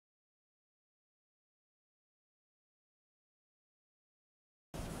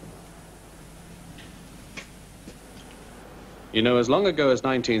You know, as long ago as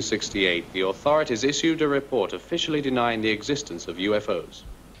 1968, the authorities issued a report officially denying the existence of UFOs.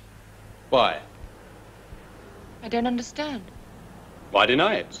 Why? I don't understand. Why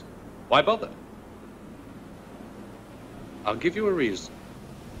deny it? Why bother? I'll give you a reason.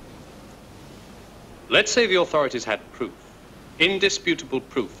 Let's say the authorities had proof, indisputable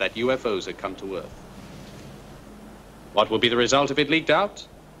proof that UFOs had come to Earth. What would be the result if it leaked out?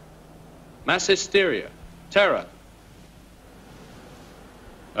 Mass hysteria, terror,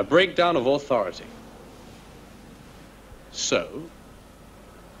 a breakdown of authority. So,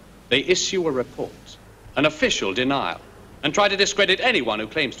 they issue a report, an official denial, and try to discredit anyone who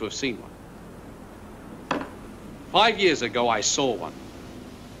claims to have seen one. 5 years ago, I saw one.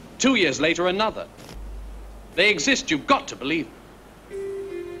 2 years later, another. They exist, you've got to believe them.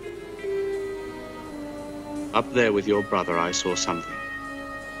 Up there with your brother, I saw something.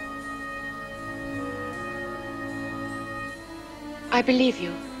 I believe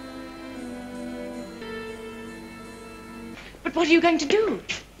you. But what are you going to do?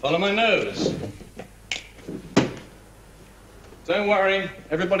 Follow my nose. Don't worry.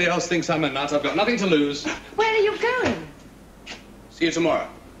 Everybody else thinks I'm a nut. I've got nothing to lose. Where are you going? See you tomorrow.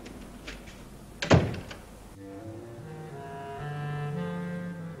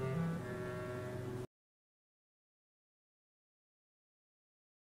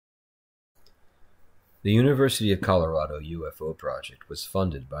 The University of Colorado UFO project was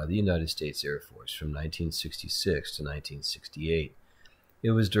funded by the United States Air Force from 1966 to 1968.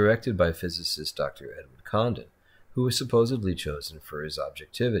 It was directed by physicist Dr. Edward Condon, who was supposedly chosen for his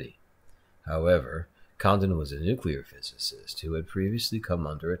objectivity. However, Condon was a nuclear physicist who had previously come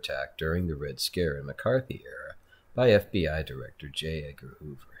under attack during the Red Scare and McCarthy era by FBI Director J. Edgar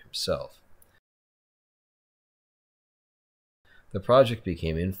Hoover himself. The project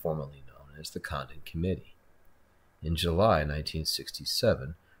became informally known as the Condon Committee. In July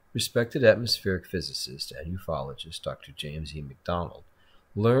 1967, respected atmospheric physicist and ufologist Dr. James E. McDonald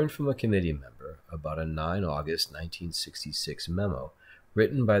learned from a committee member about a 9 August 1966 memo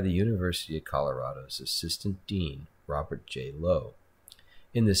written by the University of Colorado's Assistant Dean, Robert J. Lowe.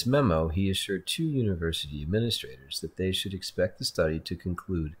 In this memo, he assured 2 university administrators that they should expect the study to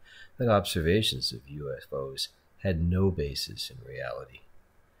conclude that observations of UFOs had no basis in reality.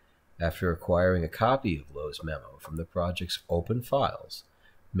 After acquiring a copy of Lowe's memo from the project's open files,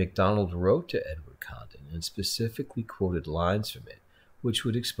 McDonald wrote to Edward Condon and specifically quoted lines from it which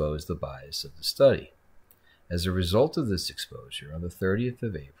would expose the bias of the study. As a result of this exposure, on the 30th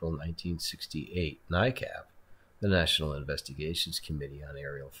of April 1968, NICAP, the National Investigations Committee on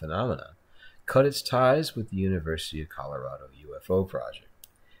Aerial Phenomena, cut its ties with the University of Colorado UFO project.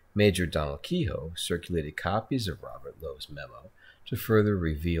 Major Donald Kehoe circulated copies of Robert Lowe's memo to further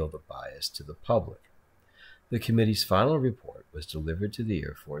reveal the bias to the public. The committee's final report was delivered to the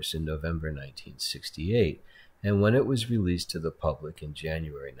Air Force in November 1968, and when it was released to the public in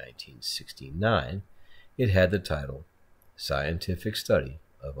January 1969, it had the title, Scientific Study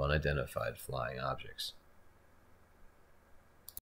of Unidentified Flying Objects.